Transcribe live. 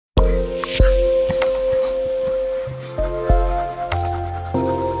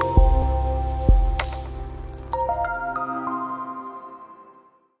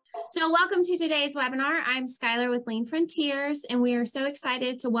Welcome to today's webinar. I'm Skylar with Lean Frontiers, and we are so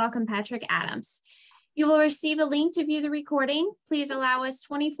excited to welcome Patrick Adams. You will receive a link to view the recording. Please allow us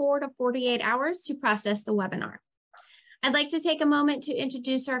 24 to 48 hours to process the webinar. I'd like to take a moment to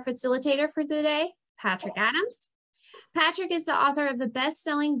introduce our facilitator for today, Patrick Adams. Patrick is the author of the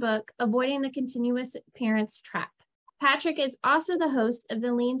best-selling book, Avoiding the Continuous Appearance Trap. Patrick is also the host of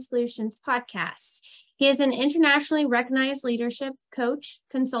the Lean Solutions podcast. He is an internationally recognized leadership coach,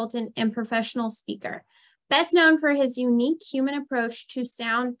 consultant, and professional speaker, best known for his unique human approach to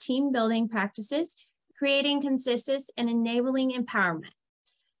sound team building practices, creating consistency and enabling empowerment.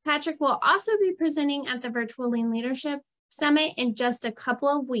 Patrick will also be presenting at the Virtual Lean Leadership Summit in just a couple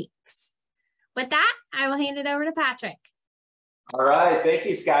of weeks. With that, I will hand it over to Patrick. All right, thank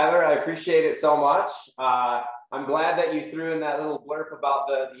you, Skylar. I appreciate it so much. I'm glad that you threw in that little blurb about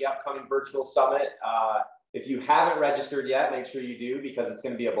the upcoming virtual summit. If you haven't registered yet, make sure you do, because it's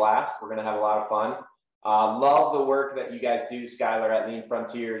going to be a blast. We're going to have a lot of fun. Love the work that you guys do, Skylar, at Lean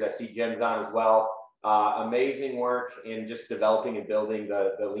Frontiers. I see Jim's on as well. Amazing work in just developing and building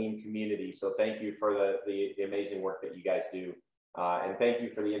the Lean community. So thank you for the amazing work that you guys do. And thank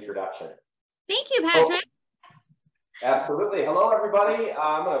you for the introduction. Thank you, Patrick. Absolutely. Hello, everybody.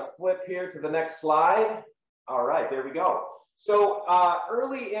 I'm going to flip here to the next slide. All right, there we go. So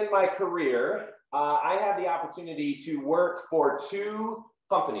early in my career, I had the opportunity to work for two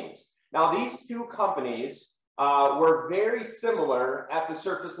companies. Now, these two companies were very similar at the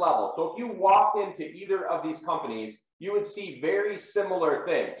surface level. So if you walked into either of these companies, you would see very similar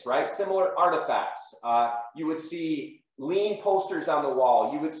things, right? Similar artifacts. You would see Lean posters on the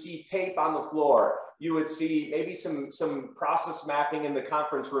wall. You would see tape on the floor. You would see maybe some process mapping in the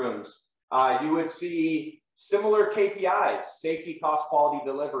conference rooms. You would see similar KPIs, safety, cost, quality,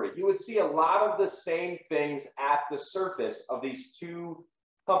 delivery. You would see a lot of the same things at the surface of these two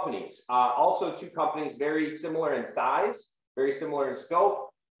companies. Also two companies very similar in size, very similar in scope,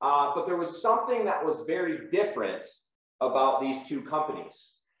 but there was something that was very different about these two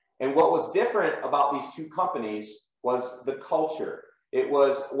companies. And what was different about these two companies was the culture. It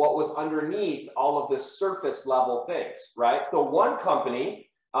was what was underneath all of the surface level things, right? So one company,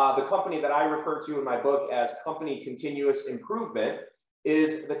 the company that I refer to in my book as Company Continuous Improvement,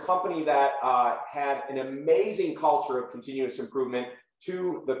 is the company that had an amazing culture of continuous improvement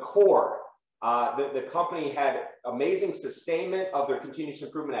to the core. The company had amazing sustainment of their continuous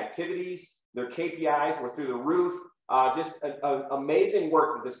improvement activities. Their KPIs were through the roof. Just amazing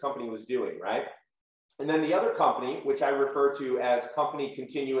work that this company was doing, right? And then the other company, which I refer to as Company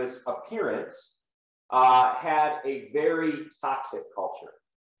Continuous Appearance, had a very toxic culture,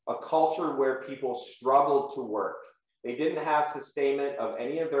 a culture where people struggled to work. They didn't have sustainment of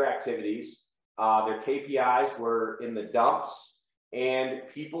any of their activities. Their KPIs were in the dumps, and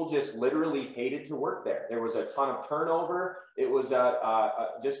people just literally hated to work there. There was a ton of turnover. It was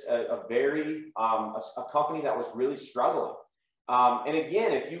just a very company that was really struggling. And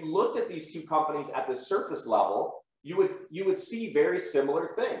again, if you looked at these two companies at the surface level, you would see very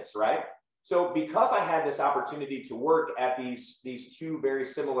similar things, right? So because I had this opportunity to work at these two very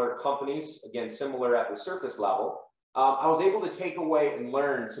similar companies, again, similar at the surface level, I was able to take away and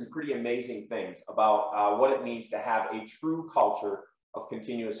learn some pretty amazing things about what it means to have a true culture of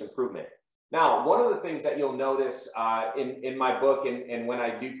continuous improvement. Now, one of the things that you'll notice in my book and when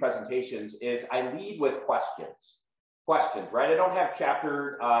I do presentations is I lead with questions. Questions, right? I don't have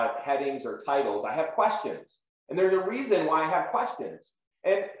chapter headings or titles. I have questions. And there's a reason why I have questions.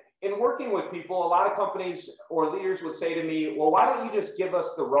 And in working with people, a lot of companies or leaders would say to me, well, why don't you just give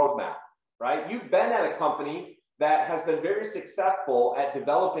us the roadmap, right? You've been at a company that has been very successful at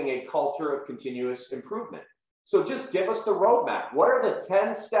developing a culture of continuous improvement. So just give us the roadmap. What are the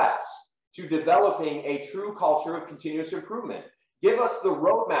 10 steps to developing a true culture of continuous improvement? Give us the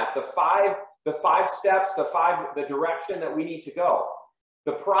roadmap, the five steps, the direction that we need to go.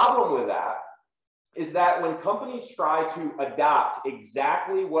 The problem with that is that when companies try to adopt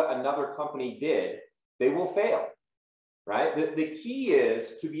exactly what another company did, they will fail, right? The key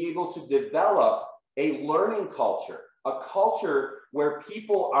is to be able to develop a learning culture, a culture where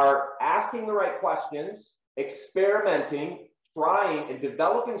people are asking the right questions, experimenting, trying, and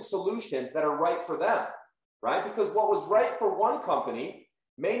developing solutions that are right for them, right? Because what was right for one company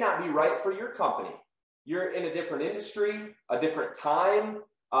may not be right for your company. You're in a different industry, a different time,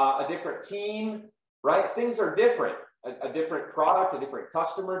 a different team, right? Things are different, a different product, a different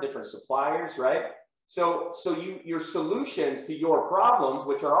customer, different suppliers, right? So your solutions to your problems,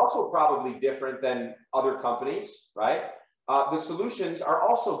 which are also probably different than other companies, right? The solutions are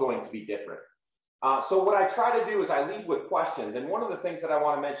also going to be different. So what I try to do is I lead with questions. And one of the things that I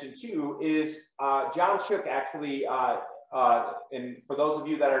want to mention too is John Shook actually, and for those of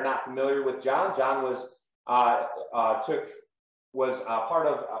you that are not familiar with John, John was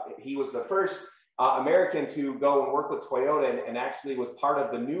he was the first American to go and work with Toyota and actually was part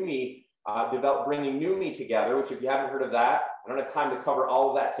of the NUMMI, bringing NUMMI together, which if you haven't heard of that, I don't have time to cover all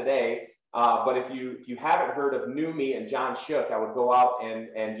of that today. But if you haven't heard of NUMMI and John Shook, I would go out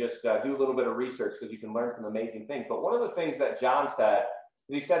and just do a little bit of research because you can learn some amazing things. But one of the things that John said,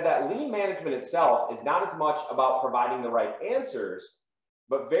 he said that lean management itself is not as much about providing the right answers,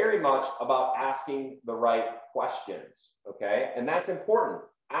 but very much about asking the right questions, okay? And that's important.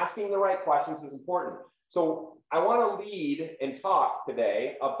 Asking the right questions is important. So I want to lead and talk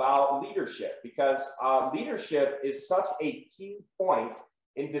today about leadership because leadership is such a key point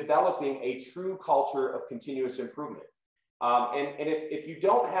in developing a true culture of continuous improvement. And if you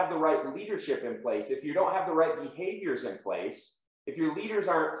don't have the right leadership in place, if you don't have the right behaviors in place, if your leaders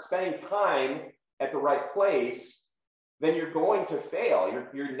aren't spending time at the right place, then you're going to fail.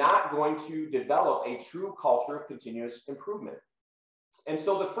 You're not going to develop a true culture of continuous improvement. And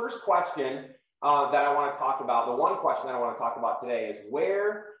so the first question that I want to talk about, the one question that I want to talk about today is,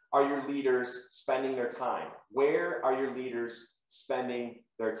 where are your leaders spending their time? Where are your leaders spending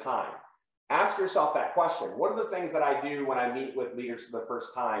their time? Ask yourself that question. One of the things that I do when I meet with leaders for the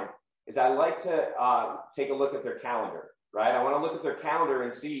first time is I like to take a look at their calendar, right? I want to look at their calendar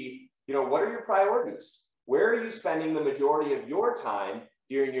and see, you know, what are your priorities? Where are you spending the majority of your time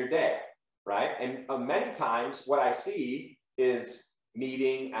during your day, right? And many times what I see is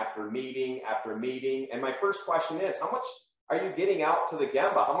meeting after meeting after meeting. And my first question is, how much are you getting out to the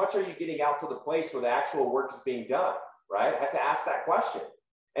Gemba? How much are you getting out to the place where the actual work is being done, right? I have to ask that question.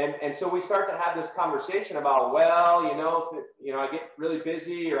 And so we start to have this conversation about, well, I get really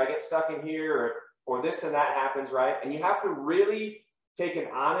busy or I get stuck in here or this and that happens, right? And you have to really take an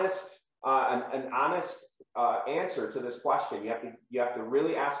honest answer to this question. You have to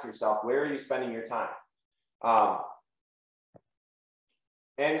really ask yourself, where are you spending your time?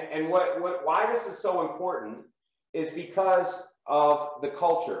 Why this is so important is because of the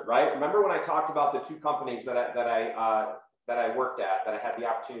culture, right? Remember when I talked about the two companies that I worked at, that I had the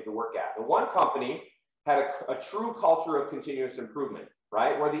opportunity to work at. The one company had a true culture of continuous improvement,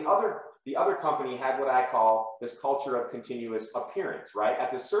 right? Where the other company had what I call this culture of continuous appearance, right?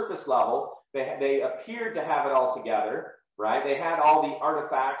 At the surface level, they appeared to have it all together, right? They had all the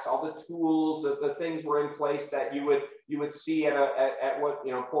artifacts, all the tools, the things were in place that you would see at what,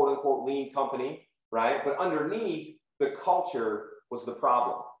 quote unquote lean company, right? But underneath, the culture was the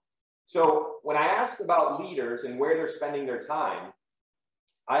problem. So when I ask about leaders and where they're spending their time,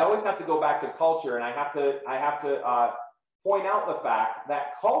 I always have to go back to culture, and I have to point out the fact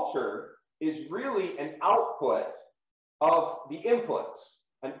that culture is really an output of the inputs,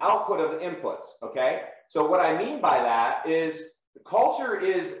 okay? So what I mean by that is culture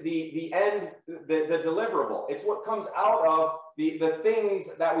is the end, the deliverable. It's what comes out of the things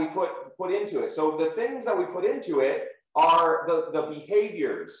that we put into it. So the things that we put into it are the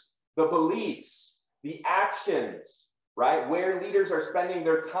behaviors, the beliefs, the actions, right? Where leaders are spending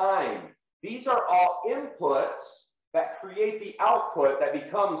their time. These are all inputs that create the output that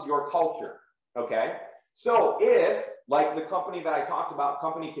becomes your culture, okay? So if, like the company that I talked about,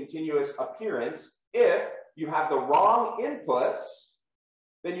 company continuous appearance, if you have the wrong inputs,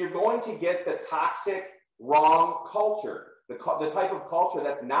 then you're going to get the toxic, wrong culture, the type of culture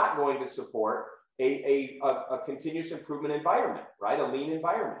that's not going to support a continuous improvement environment, right? A lean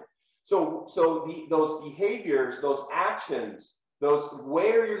environment. So those behaviors, those actions,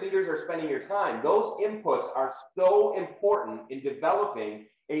 where your leaders are spending your time, those inputs are so important in developing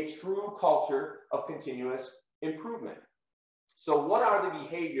a true culture of continuous improvement. So what are the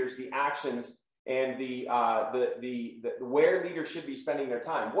behaviors, the actions, and the where leaders should be spending their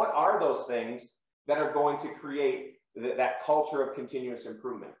time? What are those things that are going to create that culture of continuous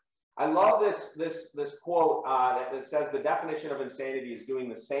improvement? I love this quote that says the definition of insanity is doing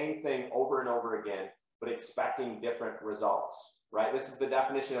the same thing over and over again, but expecting different results, right? This is the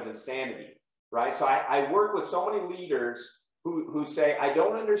definition of insanity, right? So I work with so many leaders who say, I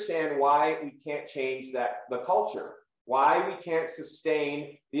don't understand why we can't change the culture, why we can't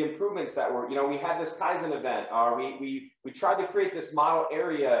sustain the improvements that we had this Kaizen event, or we tried to create this model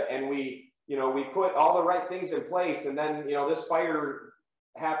area, and we put all the right things in place, and then this fire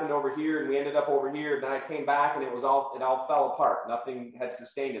happened over here and we ended up over here. Then I came back and it all fell apart. Nothing had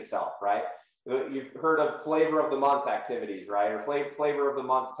sustained itself, right? You've heard of flavor of the month activities, right? Or flavor of the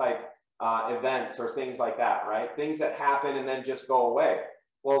month type events or things like that, right? Things that happen and then just go away.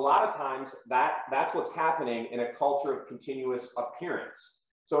 Well, a lot of times that's what's happening in a culture of continuous appearance.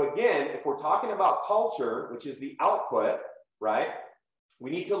 So again, if we're talking about culture, which is the output, right,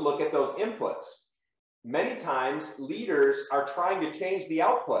 we need to look at those inputs. Many times leaders are trying to change the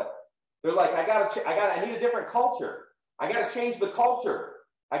output. They're like, I need a different culture. I got to change the culture.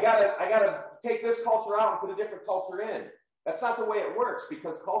 I got to take this culture out and put a different culture in. That's not the way it works,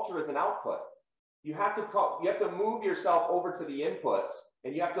 because culture is an output. You have to move yourself over to the inputs,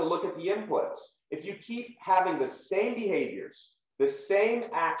 and you have to look at the inputs. If you keep having the same behaviors, the same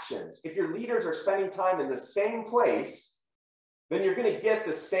actions, if your leaders are spending time in the same place, then you're going to get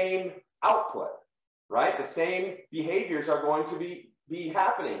the same output, right? The same behaviors are going to be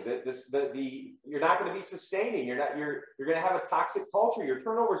happening. You're not going to be sustaining. You're going to have a toxic culture. Your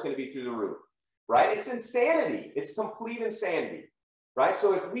turnover is going to be through the roof, right? It's insanity. It's complete insanity, right?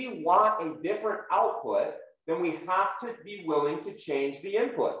 So if we want a different output, then we have to be willing to change the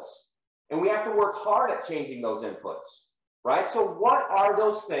inputs, and we have to work hard at changing those inputs, right? So what are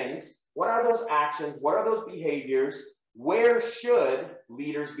those things? What are those actions? What are those behaviors? Where should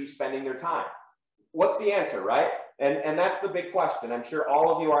leaders be spending their time? What's the answer, right? And that's the big question I'm sure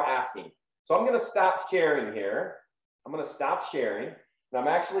all of you are asking. So I'm going to stop sharing here. I'm going to stop sharing. And I'm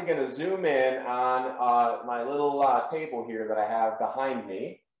actually going to zoom in on my little table here that I have behind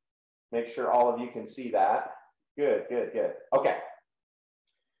me. Make sure all of you can see that. Good, good, good. Okay.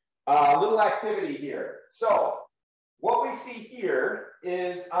 A little activity here. So what we see here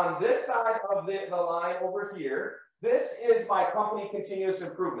is on this side of the line over here, this is my company continuous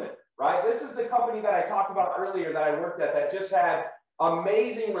improvement, right? This is the company that I talked about earlier that I worked at that just had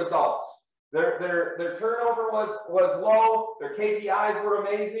amazing results. Their turnover was low. Their KPIs were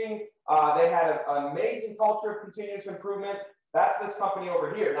amazing. They had an amazing culture of continuous improvement. That's this company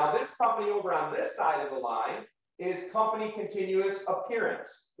over here. Now, this company over on this side of the line is company continuous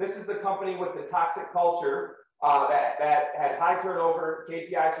appearance. This is the company with the toxic culture that had high turnover,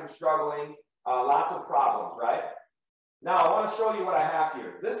 KPIs were struggling, lots of problems, right? Now, I want to show you what I have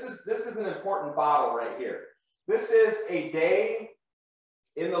here. This is an important bottle right here. This is a day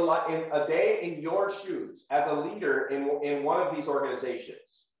in your shoes as a leader in one of these organizations.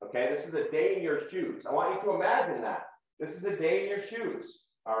 Okay, this is a day in your shoes. I want you to imagine that. This is a day in your shoes.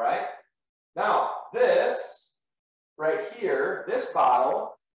 All right. Now, this right here, this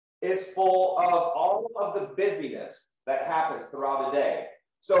bottle is full of all of the busyness that happens throughout a day.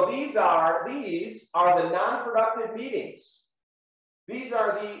 So these are the non-productive meetings. These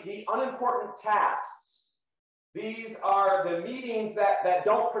are the unimportant tasks. These are the meetings that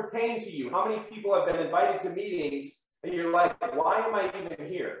don't pertain to you. How many people have been invited to meetings and you're like, why am I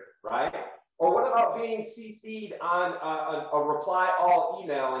even here, right? Or what about being CC'd on a reply all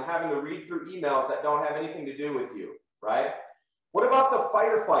email and having to read through emails that don't have anything to do with you, right? What about the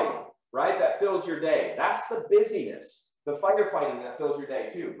firefighting, right, that fills your day? That's the busyness. The firefighting that fills your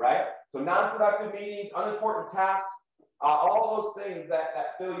day too, right? So non-productive meetings, unimportant tasks, all those things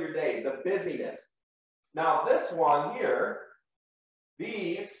that fill your day, the busyness. Now this one here,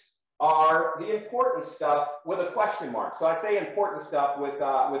 these are the important stuff with a question mark. So I'd say important stuff with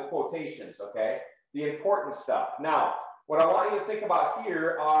quotations, okay? The important stuff. Now, what I want you to think about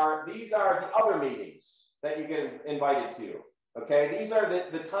here these are the other meetings that you get invited to, okay? These are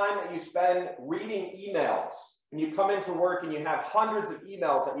the time that you spend reading emails. And you come into work and you have hundreds of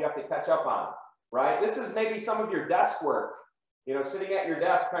emails that you have to catch up on, right? This is maybe some of your desk work, you know, sitting at your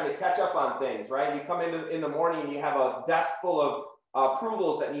desk trying to catch up on things, right? You come in the morning and you have a desk full of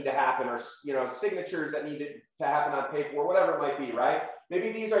approvals that need to happen, or, you know, signatures that need to happen on paper, or whatever it might be, right?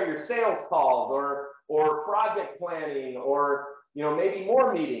 Maybe these are your sales calls or project planning, or, you know, maybe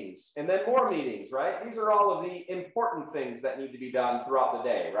more meetings and then more meetings, right? These are all of the important things that need to be done throughout the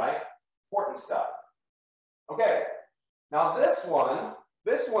day, right? Important stuff. Okay, now this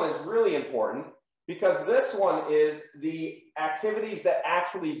one is really important because this one is the activities that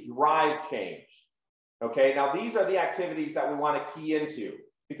actually drive change. Okay, now these are the activities that we want to key into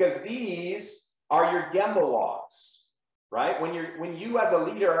because these are your Gemba walks, right? When you as a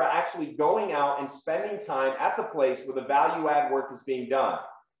leader are actually going out and spending time at the place where the value add work is being done,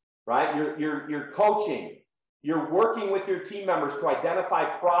 right? You're coaching, you're working with your team members to identify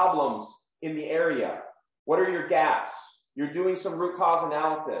problems in the area. What are your gaps? You're doing some root cause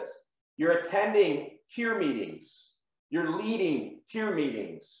analysis. You're attending tier meetings. You're leading tier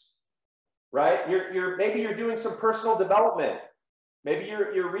meetings, right? Maybe you're doing some personal development. Maybe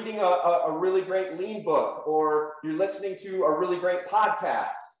you're reading a really great lean book, or you're listening to a really great podcast,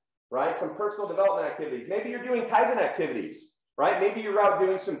 right? Some personal development activities. Maybe you're doing Kaizen activities, right? Maybe you're out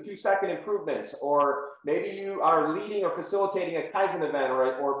doing some 2-second improvements, or maybe you are leading or facilitating a Kaizen event,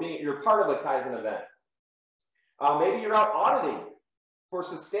 or you're part of a Kaizen event. Maybe you're out auditing for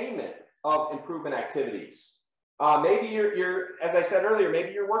sustainment of improvement activities. Maybe you're, as I said earlier,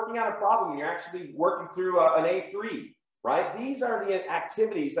 maybe you're working on a problem, you're actually working through an A3, right? These are the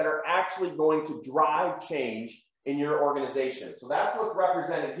activities that are actually going to drive change in your organization. So that's what's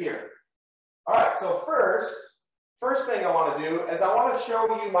represented here. All right, so first thing I want to do is I want to show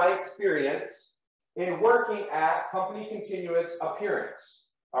you my experience in working at Company Continuous Appearance.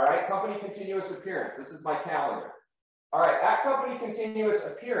 All right, Company Continuous Appearance. This is my calendar. All right, at Company Continuous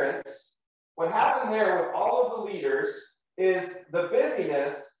Appearance, what happened there with all of the leaders is the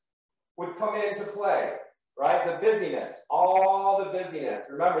busyness would come into play, right? The busyness, all the busyness.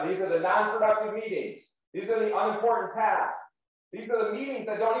 Remember, these are the non-productive meetings. These are the unimportant tasks. These are the meetings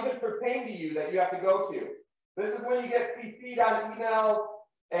that don't even pertain to you that you have to go to. This is when you get CC'd on email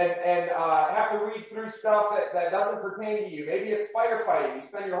and have to read through stuff that doesn't pertain to you. Maybe it's firefighting. You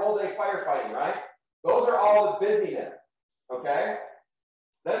spend your whole day firefighting, right? Those are all the busyness, okay?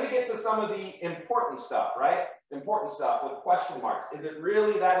 Then we get to some of the important stuff, right? Important stuff with question marks. Is it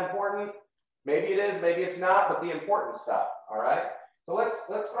really that important? Maybe it is, maybe it's not, but the important stuff, all right? So let's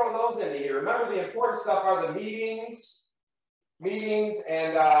throw those into here. Remember, the important stuff are the meetings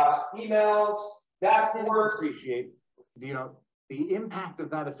and emails, that's the work. Appreciate, the impact of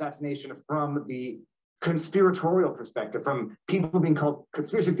that assassination from the conspiratorial perspective, from people being called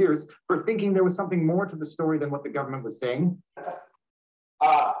conspiracy theorists for thinking there was something more to the story than what the government was saying.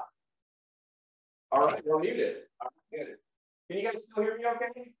 All right, we're muted. Good. Can you guys still hear me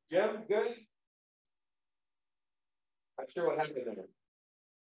okay? Jim, good? Not sure what happened there.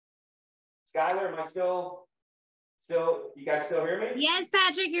 Skylar, am I still, you guys still hear me? Yes,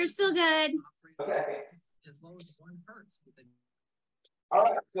 Patrick, you're still good. Okay. As long as one hurts. All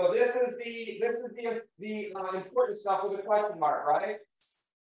right, so this is the important stuff with the question mark, right?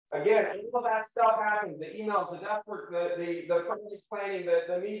 Again, all of that stuff happens, the emails, the desk work, the project planning,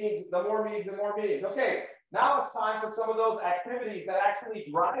 the meetings, the more meetings. Okay, now it's time for some of those activities that actually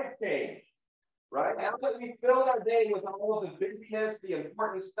drive change, right? Now that we've filled our day with all of the busyness, the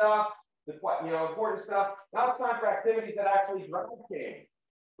important stuff, important stuff, now it's time for activities that actually drive change,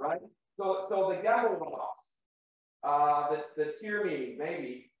 right? So the Gemba walks, the tier meeting,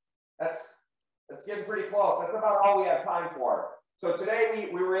 maybe, that's getting pretty close. That's about all we have time for. So today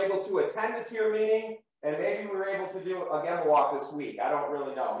we were able to attend a tier meeting, and maybe we were able to do a Gemba walk this week. I don't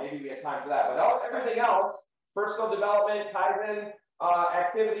really know. Maybe we had time for that. But everything else, personal development, Kaizen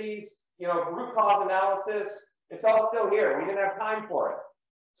activities, root cause analysis, it's all still here. We didn't have time for it.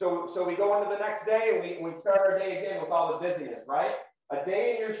 So we go into the next day and we start our day again with all the busyness, right? A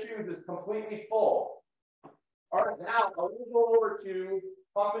day in your shoes is completely full. All right, now I will go over to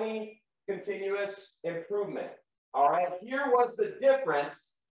Company Continuous Improvement. All right, here was the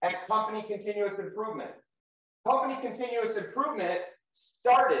difference at Company Continuous Improvement. Company Continuous Improvement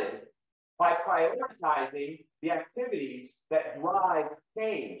started by prioritizing the activities that drive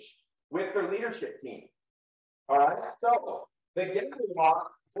change with their leadership team. All right, so the Gemba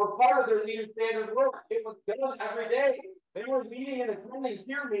walks were part of their leader standard work. It was done every day. They were meeting and attending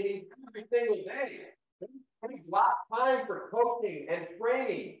peer meetings every single day. They blocked time for coaching and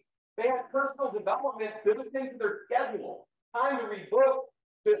training. They had personal development built into their schedule, time to read books,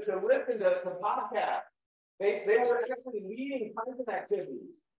 to listen to podcasts. They were actually leading Kaizen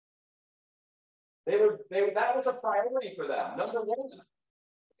activities. That was a priority for them, number one.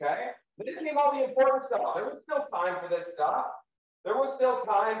 Okay? Then came all the important stuff. There was still time for this stuff. There was still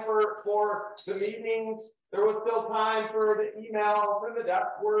time for the meetings. There was still time for the email, for the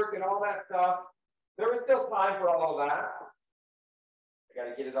desk work and all that stuff. There was still time for all of that. I got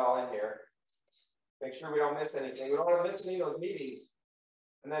to get it all in here. Make sure we don't miss anything. We don't want to miss any of those meetings.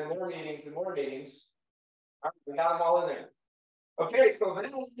 And then more meetings and more meetings. All right, we got them all in there. Okay, so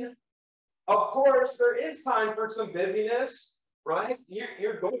then, of course, there is time for some busyness, right?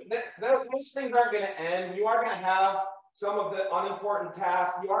 You're going, those things aren't going to end. You are going to have some of the unimportant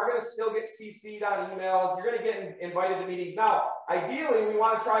tasks. You are going to still get CC'd on emails. You're going to get invited to meetings. Now, ideally, we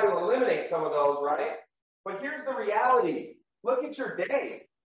want to try to eliminate some of those, right? But here's the reality. Look at your day.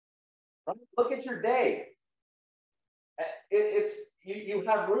 Look at your day. You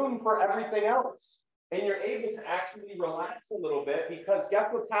have room for everything else. And you're able to actually relax a little bit, because guess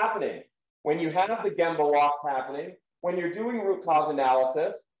what's happening? When you have the Gemba walk happening, when you're doing root cause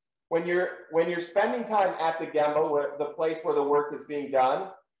analysis, when you're spending time at the Gemba, the place where the work is being done,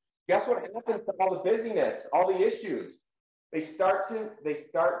 guess what happens to all the busyness, all the issues? They start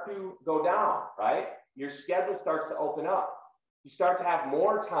to go down, right? Your schedule starts to open up. you start to have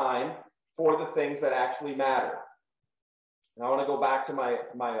more time for the things that actually matter. And I want to go back to my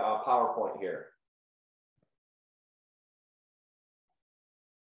PowerPoint here.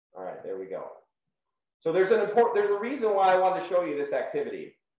 All right, there we go. So there's a reason why I wanted to show you this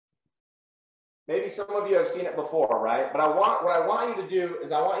activity. Maybe some of you have seen it before, right? But what I want you to do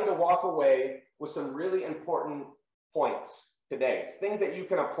is I want you to walk away with some really important points today. It's things that you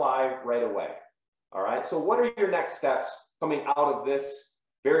can apply right away. All right, so what are your next steps coming out of this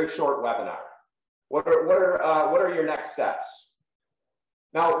very short webinar? What are your next steps?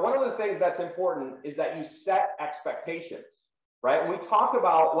 Now, one of the things that's important is that you set expectations, right? When we talk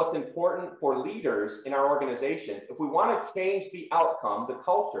about what's important for leaders in our organizations, if we want to change the outcome, the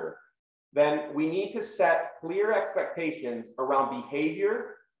culture, then we need to set clear expectations around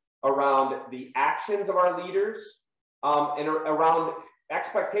behavior, around the actions of our leaders, and around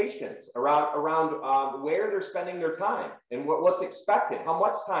expectations, around where they're spending their time and what's expected, how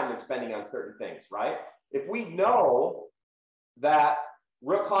much time they're spending on certain things, right? If we know that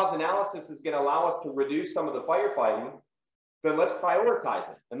root cause analysis is going to allow us to reduce some of the firefighting, then let's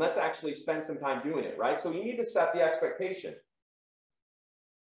prioritize it and let's actually spend some time doing it, right? So you need to set the expectation.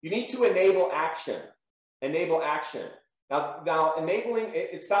 You need to enable action. Enable action. Now enabling,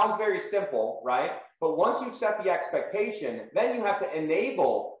 it sounds very simple, right? But once you've set the expectation, then you have to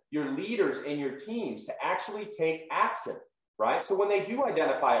enable your leaders and your teams to actually take action, right? So when they do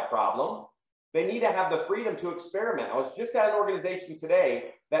identify a problem, they need to have the freedom to experiment. I was just at an organization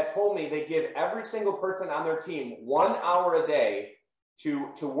today that told me they give every single person on their team 1 hour a day to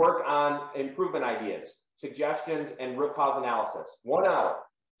work on improvement ideas, suggestions, and root cause analysis. 1 hour.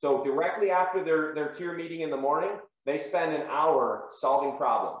 So directly after their tier meeting in the morning, they spend an hour solving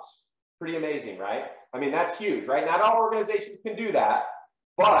problems. Pretty amazing, right? I mean, that's huge, right? Not all organizations can do that,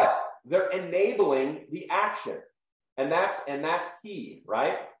 but they're enabling the action. And that's key,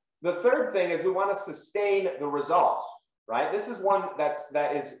 right? The third thing is we want to sustain the results, right? This is one that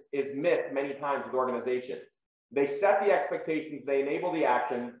is myth many times with organizations. They set the expectations, they enable the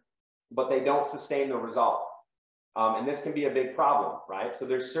action, but they don't sustain the result. And this can be a big problem, right? So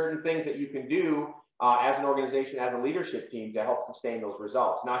there's certain things that you can do as an organization, as a leadership team to help sustain those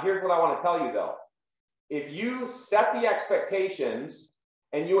results. Now, here's what I want to tell you though. If you set the expectations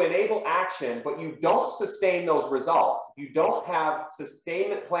and you enable action, but you don't sustain those results, you don't have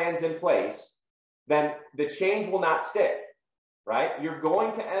sustainment plans in place, then the change will not stick, right? You're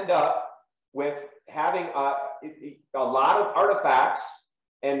going to end up with having a lot of artifacts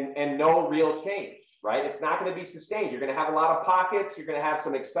and no real change, right? It's not going to be sustained. You're going to have a lot of pockets. You're going to have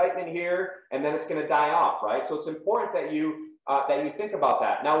some excitement here, and then it's going to die off, right? So it's important that you think about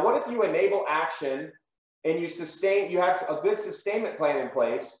that. Now, what if you enable action and you have a good sustainment plan in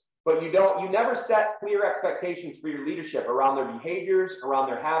place, but you never set clear expectations for your leadership around their behaviors, around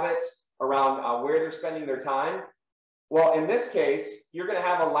their habits, around where they're spending their time? Well, in this case, you're going to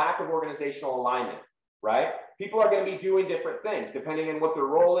have a lack of organizational alignment, right? People are going to be doing different things depending on what their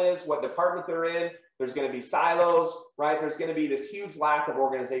role is, what department they're in. There's going to be silos, right? There's going to be this huge lack of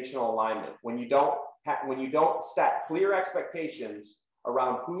organizational alignment when you don't set clear expectations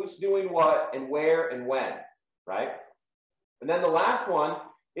around who's doing what and where and when, right? And then the last one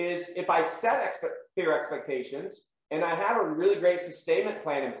is if I set clear expectations and I have a really great sustainment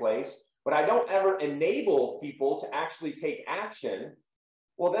plan in place, but I don't ever enable people to actually take action,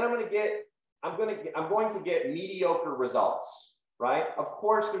 well, then I'm going to get mediocre results, right? Of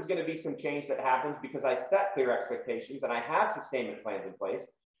course, there's going to be some change that happens because I set clear expectations and I have sustainment plans in place.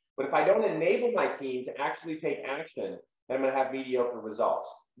 But if I don't enable my team to actually take action, then I'm going to have mediocre results.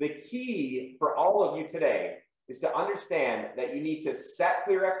 The key for all of you today is to understand that you need to set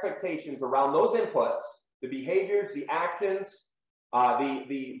clear expectations around those inputs, the behaviors, the actions, where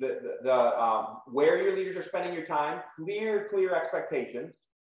your leaders are spending your time, clear expectations,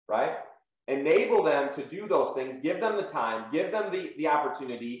 right? Enable them to do those things, give them the time, give them the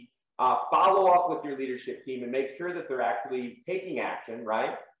opportunity, follow up with your leadership team and make sure that they're actually taking action,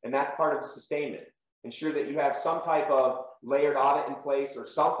 right? And that's part of the sustainment. Ensure that you have some type of layered audit in place or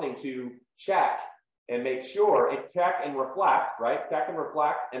something to check and make sure check and reflect, right? Check and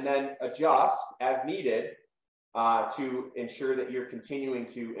reflect and then adjust as needed to ensure that you're continuing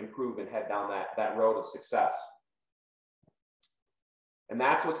to improve and head down that road of success. And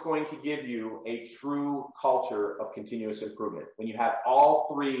that's what's going to give you a true culture of continuous improvement, when you have all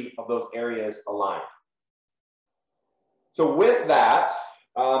three of those areas aligned. So with that,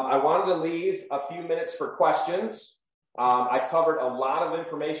 I wanted to leave a few minutes for questions. I covered a lot of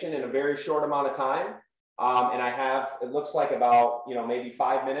information in a very short amount of time. And I have, it looks like about, maybe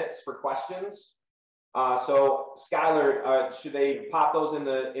 5 minutes for questions. So Skylar, should they pop those in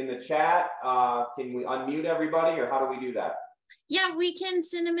the chat? Can we unmute everybody, or how do we do that? Yeah, we can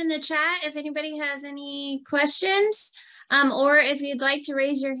send them in the chat if anybody has any questions, or if you'd like to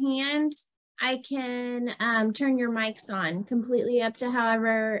raise your hand, I can turn your mics on. Completely up to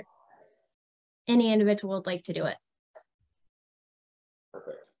however any individual would like to do it.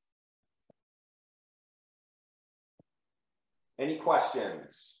 Perfect. Any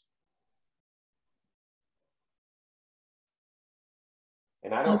questions?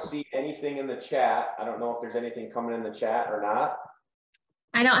 And I don't see anything in the chat. I don't know if there's anything coming in the chat or not.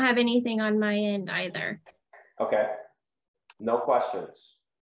 I don't have anything on my end either. Okay. No questions.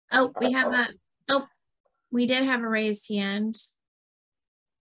 Oh, we have a, oh, we did have a raised hand.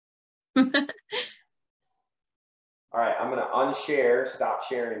 All right, I'm going to unshare, stop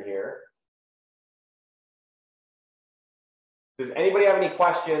sharing here. Does anybody have any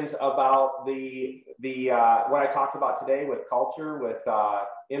questions about the what I talked about today with culture, with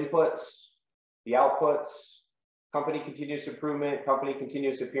inputs, the outputs, company continuous improvement, company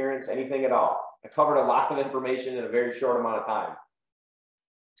continuous appearance, anything at all? I covered a lot of information in a very short amount of time.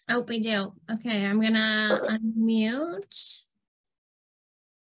 Oh, we do. Okay, I'm gonna unmute.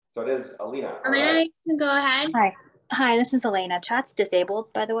 So it is Alina. Alina, right. you can go ahead. Hi, this is Elena. Chat's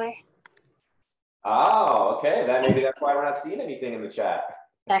disabled, by the way. Oh, okay. Maybe that's why we're not seeing anything in the chat.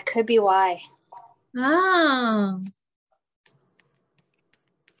 That could be why. Oh.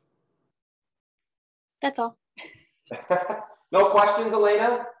 That's all. No questions,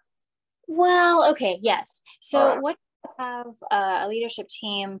 Elena? Well, okay, yes. So right. what if you have a leadership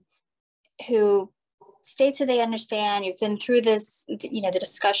team who states that they understand, you've been through this, you know, the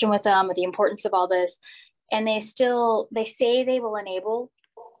discussion with them, with the importance of all this, and they say they will enable,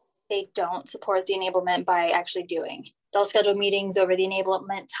 they don't support the enablement by actually doing. They'll schedule meetings over the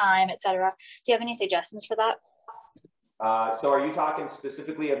enablement time, etc. Do you have any suggestions for that? So are you talking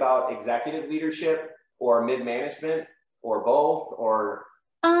specifically about executive leadership or mid-management or both, or?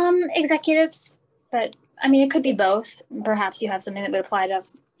 Executives, but I mean, it could be both. Perhaps you have something that would apply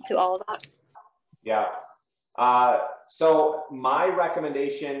to all of that. Yeah. So my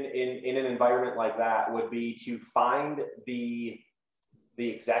recommendation in an environment like that would be to find the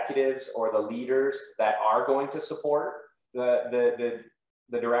executives or the leaders that are going to support the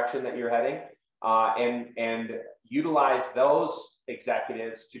direction that you're heading, and utilize those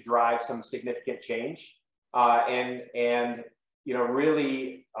executives to drive some significant change, and you know,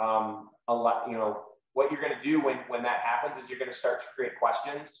 really what you're going to do when that happens is you're going to start to create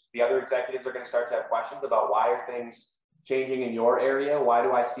questions. The other executives are going to start to have questions about why are things changing in your area? Why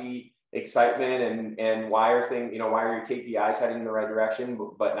do I see excitement, and why are things, you know, why are your KPIs heading in the right direction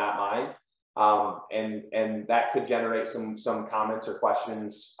but not mine? And that could generate some comments or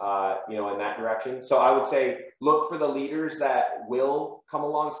questions, you know, in that direction. So I would say look for the leaders that will come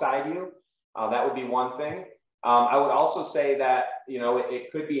alongside you. That would be one thing. I would also say that, you know,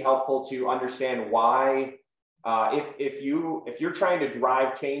 it could be helpful to understand why, if you're trying to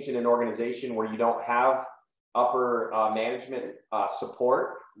drive change in an organization where you don't have upper management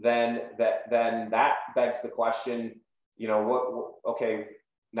support, then that begs the question, you know, okay,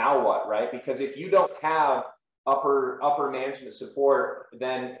 now what, right? Because if you don't have upper management support,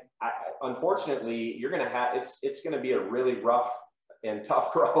 then unfortunately you're going to have, it's going to be a really rough and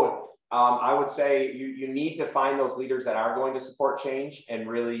tough road. I would say you need to find those leaders that are going to support change and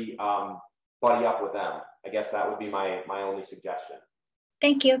really buddy up with them. I guess that would be my only suggestion.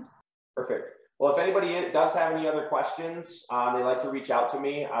 Thank you. Perfect. Well, if anybody does have any other questions, they'd like to reach out to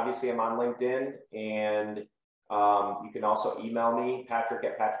me. Obviously, I'm on LinkedIn, and you can also email me,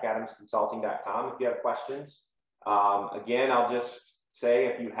 patrick@patrickadamsconsulting.com, if you have questions. Again, I'll just say,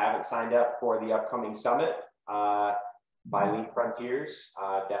 if you haven't signed up for the upcoming summit by Lean Frontiers,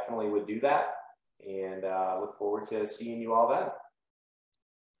 definitely would do that, and look forward to seeing you all then.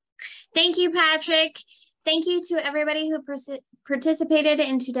 Thank you, Patrick. Thank you to everybody who participated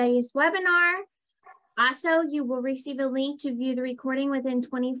in today's webinar. Also, you will receive a link to view the recording within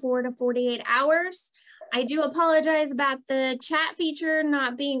 24 to 48 hours. I do apologize about the chat feature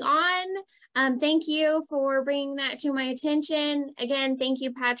not being on. Thank you for bringing that to my attention. Again, thank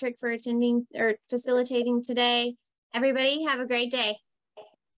you, Patrick, for attending or facilitating today. Everybody have a great day.